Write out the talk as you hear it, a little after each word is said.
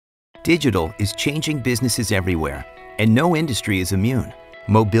Digital is changing businesses everywhere, and no industry is immune.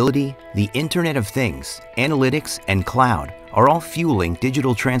 Mobility, the Internet of Things, analytics, and cloud are all fueling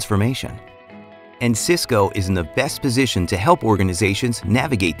digital transformation. And Cisco is in the best position to help organizations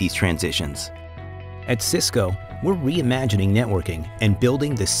navigate these transitions. At Cisco, we're reimagining networking and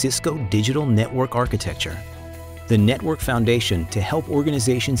building the Cisco Digital Network Architecture, the network foundation to help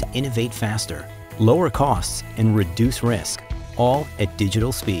organizations innovate faster, lower costs, and reduce risk, all at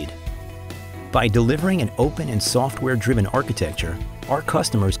digital speed. By delivering an open and software-driven architecture, our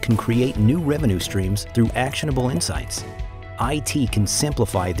customers can create new revenue streams through actionable insights. IT can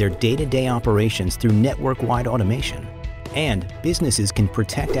simplify their day-to-day operations through network-wide automation. And businesses can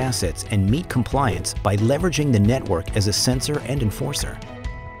protect assets and meet compliance by leveraging the network as a sensor and enforcer.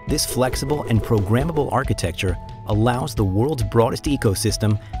 This flexible and programmable architecture allows the world's broadest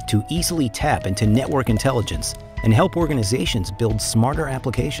ecosystem to easily tap into network intelligence and help organizations build smarter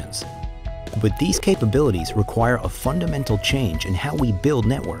applications. But these capabilities require a fundamental change in how we build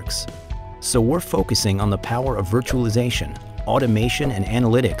networks. So we're focusing on the power of virtualization, automation and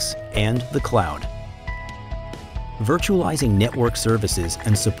analytics, and the cloud. Virtualizing network services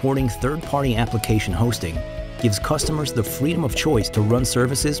and supporting third-party application hosting gives customers the freedom of choice to run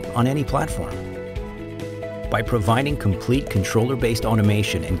services on any platform. By providing complete controller-based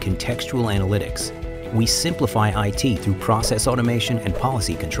automation and contextual analytics, we simplify IT through process automation and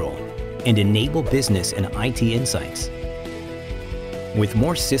policy control, and enable business and IT insights. With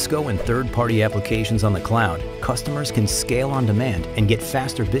more Cisco and third-party applications on the cloud, customers can scale on demand and get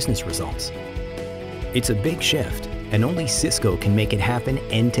faster business results. It's a big shift, and only Cisco can make it happen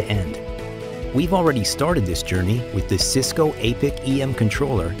end-to-end. We've already started this journey with the Cisco APIC EM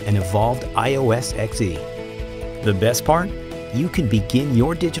controller and evolved iOS XE. The best part? You can begin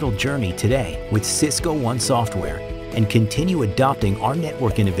your digital journey today with Cisco One software and continue adopting our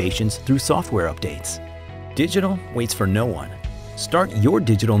network innovations through software updates. Digital waits for no one. Start your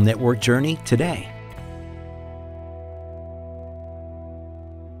digital network journey today.